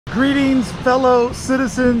Greetings, fellow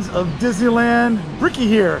citizens of Disneyland. Ricky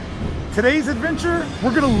here. Today's adventure,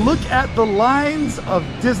 we're gonna look at the lines of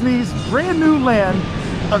Disney's brand new land,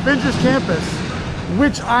 Avengers Campus,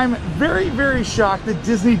 which I'm very, very shocked that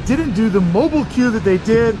Disney didn't do the mobile queue that they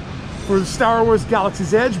did for Star Wars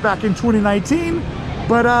Galaxy's Edge back in 2019.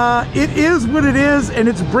 But it is what it is, and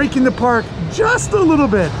it's breaking the park just a little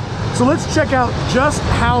bit. So let's check out just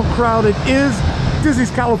how crowded is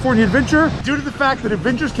Disney's California Adventure due to the fact that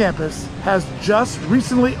Avengers Campus has just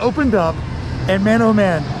recently opened up, and man oh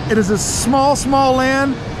man, it is a small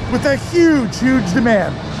land with a huge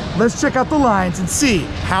demand. Let's check out the lines and see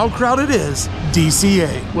how crowded is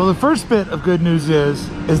DCA. Well, the first bit of good news is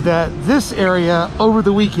that this area over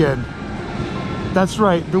the weekend, that's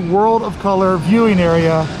right, the World of Color viewing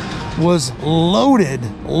area was loaded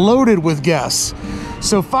with guests.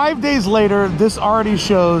 So 5 days later, this already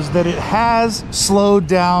shows that it has slowed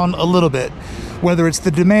down a little bit. Whether it's the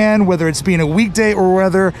demand, whether it's being a weekday, or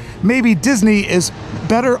whether maybe Disney is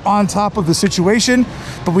better on top of the situation.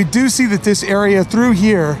 But we do see that this area through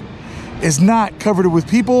here is not covered with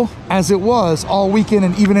people as it was all weekend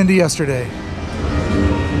and even into yesterday.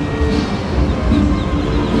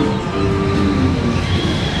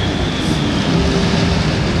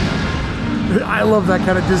 I love that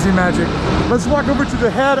kind of Disney magic. Let's walk over to the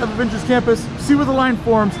head of Avengers Campus, see where the line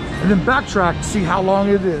forms, and then backtrack to see how long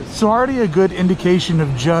it is. So already a good indication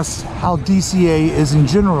of just how DCA is in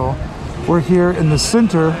general. We're here in the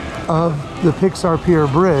center of the Pixar Pier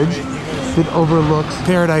Bridge that overlooks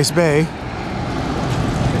Paradise Bay.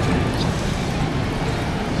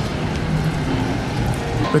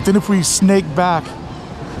 But then if we snake back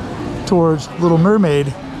towards Little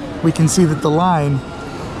Mermaid, we can see that the line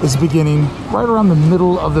is beginning right around the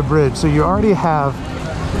middle of the bridge. So you already have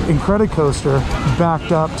Incredicoaster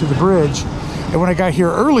backed up to the bridge. And when I got here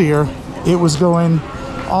earlier, it was going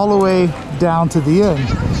all the way down to the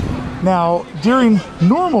end. Now, during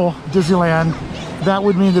normal Disneyland, that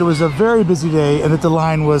would mean that it was a very busy day and that the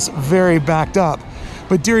line was very backed up.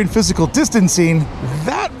 But during physical distancing,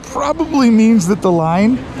 that probably means that the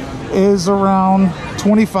line is around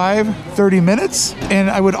 25-30 minutes. And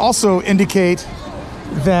I would also indicate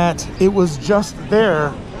that it was just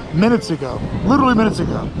there minutes ago, literally minutes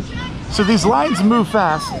ago. So these lines move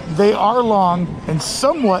fast. They are long and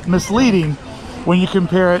somewhat misleading when you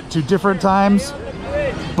compare it to different times,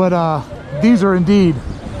 but these are indeed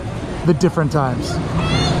the different times.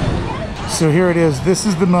 So here it is. This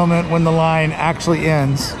is the moment when the line actually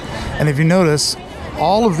ends. And if you notice,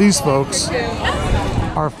 all of these folks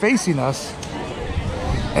are facing us,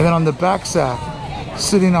 and then on the back side,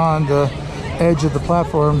 sitting on the edge of the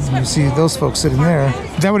platform, you see those folks sitting there.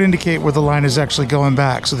 That would indicate where the line is actually going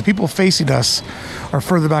back. So the people facing us are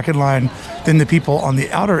further back in line than the people on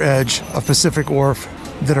the outer edge of Pacific Wharf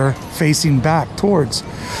that are facing back towards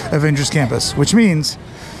Avengers Campus, which means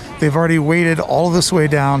they've already waited all this way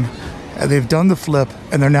down, and they've done the flip,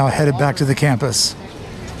 and they're now headed back to the campus.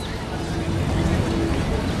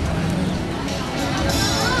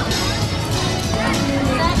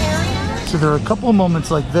 So there are a couple of moments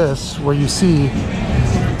like this where you see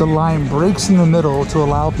the line breaks in the middle to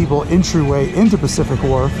allow people entryway into Pacific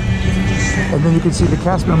Wharf. And then you can see the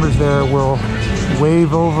cast members there will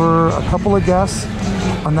wave over a couple of guests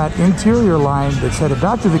on that interior line that's headed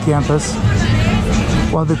back to the campus,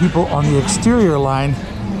 while the people on the exterior line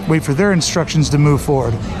wait for their instructions to move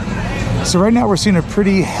forward. So right now we're seeing a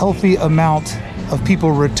pretty healthy amount of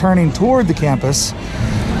people returning toward the campus.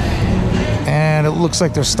 And it looks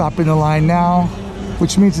like they're stopping the line now,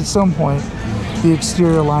 which means at some point the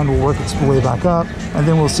exterior line will work its way back up, and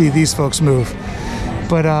then we'll see these folks move.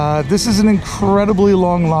 But this is an incredibly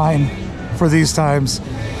long line for these times,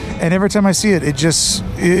 and every time I see it,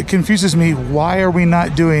 it confuses me. Why are we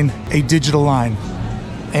not doing a digital line?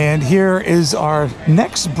 And here is our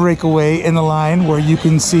next breakaway in the line, where you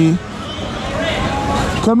can see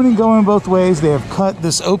coming and going both ways. They have cut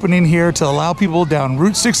this opening here to allow people down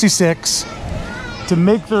Route 66 to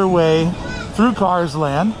make their way through Cars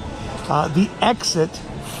Land. The exit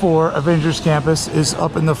for Avengers Campus is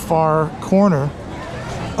up in the far corner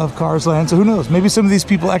of Cars Land. So who knows? Maybe some of these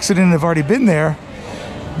people exiting have already been there,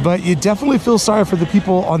 but you definitely feel sorry for the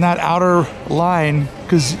people on that outer line,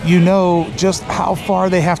 because you know just how far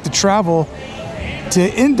they have to travel to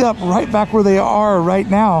end up right back where they are right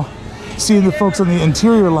now, seeing the folks on the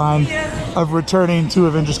interior line of returning to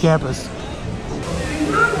Avengers Campus.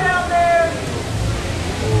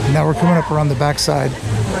 Now we're coming up around the backside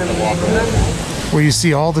where you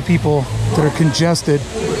see all the people that are congested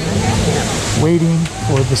waiting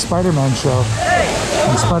for the Spider-Man show.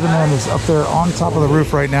 And Spider-Man is up there on top of the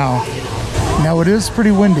roof right now. Now it is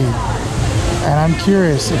pretty windy, and I'm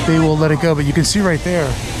curious if they will let it go, but you can see right there,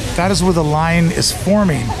 that is where the line is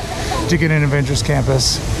forming to get in Avengers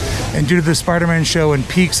Campus. And due to the Spider-Man show and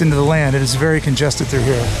peaks into the land, it is very congested through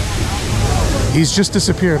here. He's just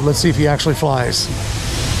disappeared. Let's see if he actually flies.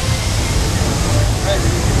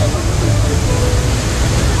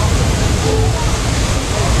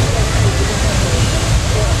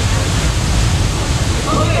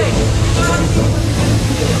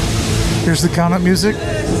 Here's the count-up music.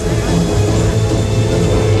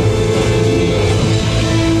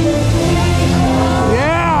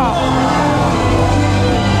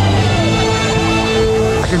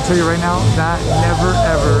 I can tell you right now, that never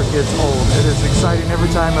ever gets old. It is exciting every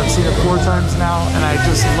time. I've seen it 4 times now, and I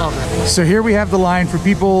just love it. So here we have the line for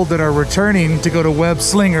people that are returning to go to Web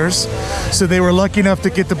Slingers. So they were lucky enough to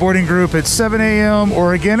get the boarding group at 7 a.m.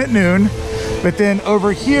 or again at noon. But then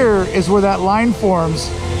over here is where that line forms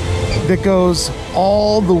that goes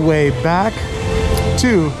all the way back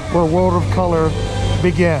to where World of Color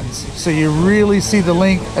begins. So you really see the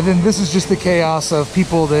link, and then this is just the chaos of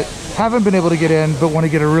people that haven't been able to get in but want to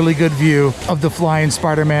get a really good view of the flying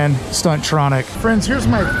Spider-Man Stunttronic. Friends, here's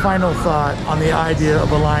my final thought on the idea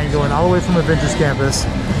of a line going all the way from Avengers Campus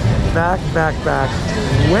back,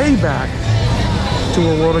 way back to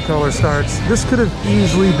where World of Color starts. This could have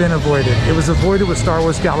easily been avoided. It was avoided with Star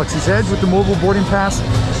Wars Galaxy's Edge with the mobile boarding pass,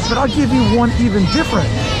 but I'll give you one even different.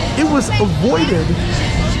 It was avoided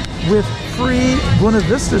with free Buena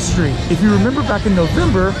Vista Street. If you remember back in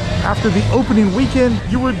November, after the opening weekend,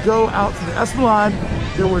 you would go out to the Esplanade.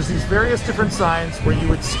 There was these various different signs where you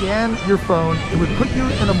would scan your phone. It would put you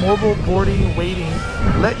in a mobile boarding waiting,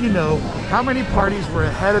 let you know how many parties were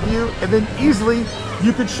ahead of you, and then easily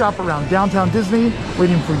you could shop around downtown Disney,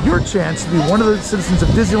 waiting for your chance to be one of the citizens of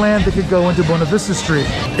Disneyland that could go into Buena Vista Street.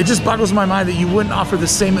 It just boggles my mind that you wouldn't offer the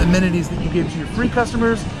same amenities that you give to your free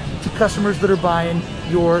customers to customers that are buying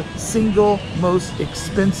your single most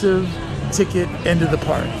expensive ticket into the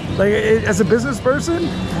park. Like, as a business person,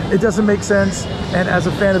 it doesn't make sense, and as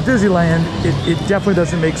a fan of Disneyland, it definitely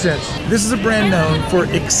doesn't make sense. This is a brand known for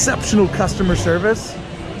exceptional customer service,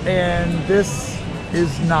 and this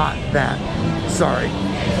is not that. Sorry,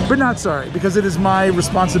 but not sorry, because it is my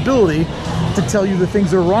responsibility to tell you the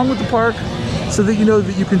things that are wrong with the park, so that you know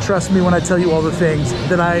that you can trust me when I tell you all the things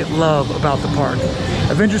that I love about the park.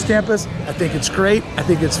 Avengers Campus, I think it's great. I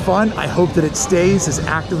think it's fun. I hope that it stays as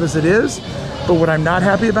active as it is. But what I'm not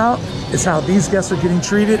happy about is how these guests are getting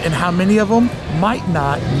treated and how many of them might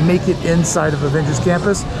not make it inside of Avengers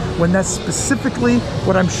Campus, when that's specifically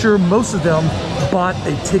what I'm sure most of them bought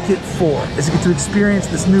a ticket for, is to get to experience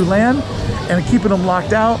this new land. And keeping them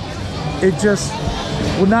locked out, it just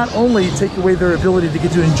will not only take away their ability to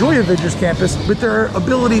get to enjoy Avengers Campus, but their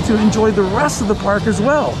ability to enjoy the rest of the park as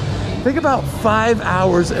well. Think about 5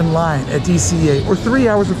 hours in line at DCA, or 3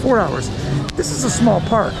 hours or 4 hours. This is a small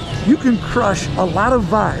park. You can crush a lot of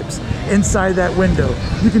vibes inside that window.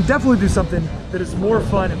 You can definitely do something that is more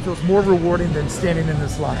fun and feels more rewarding than standing in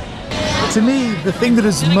this line. To me, the thing that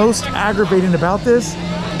is most aggravating about this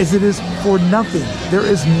is it is for nothing. There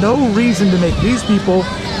is no reason to make these people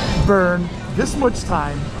burn this much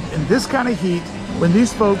time in this kind of heat when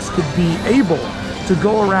these folks could be able to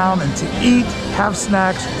go around and to eat, have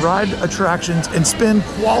snacks, ride attractions, and spend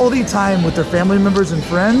quality time with their family members and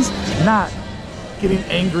friends, not getting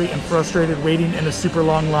angry and frustrated waiting in a super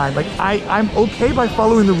long line. Like, I'm okay by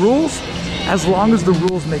following the rules as long as the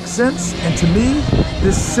rules make sense. And to me,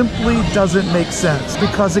 this simply doesn't make sense,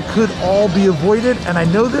 because it could all be avoided. And I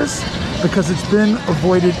know this because it's been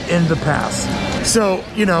avoided in the past. So,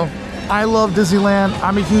 you know, I love Disneyland.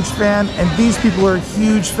 I'm a huge fan, and these people are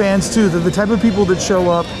huge fans too. They're the type of people that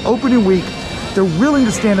show up opening week. They're willing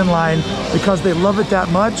to stand in line because they love it that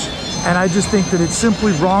much. And I just think that it's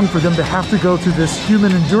simply wrong for them to have to go through this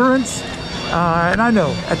human endurance. And I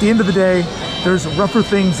know at the end of the day, there's rougher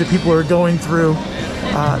things that people are going through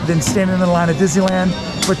than standing in line at Disneyland.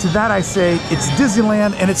 But to that I say, it's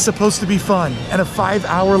Disneyland and it's supposed to be fun. And a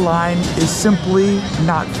 5-hour line is simply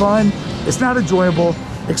not fun. It's not enjoyable,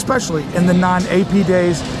 especially in the non-AP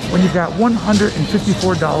days when you've got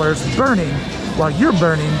 $154 burning while you're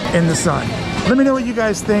burning in the sun. Let me know what you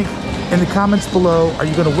guys think in the comments below. Are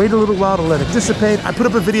you going to wait a little while to let it dissipate? I put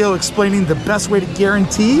up a video explaining the best way to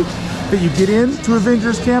guarantee that you get into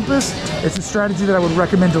Avengers Campus. It's a strategy that I would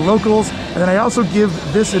recommend to locals. And then I also give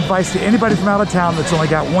this advice to anybody from out of town that's only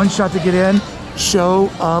got one shot to get in. show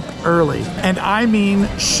up early. And I mean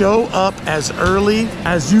show up as early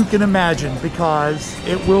as you can imagine, because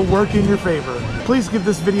it will work in your favor. Please give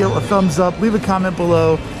this video a thumbs up, leave a comment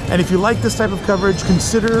below, and if you like this type of coverage,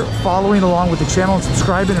 consider following along with the channel and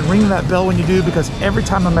subscribing and ringing that bell when you do, because every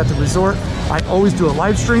time I'm at the resort, I always do a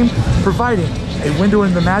live stream providing a window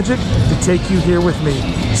into the magic to take you here with me.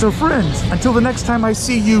 So friends, until the next time I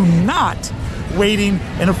see you not waiting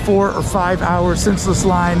in a 4 or 5 hour senseless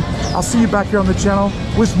line, I'll see you back here on the channel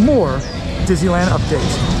with more Disneyland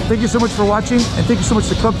updates. Thank you so much for watching, and thank you so much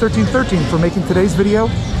to Club 1313 for making today's video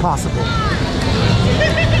possible.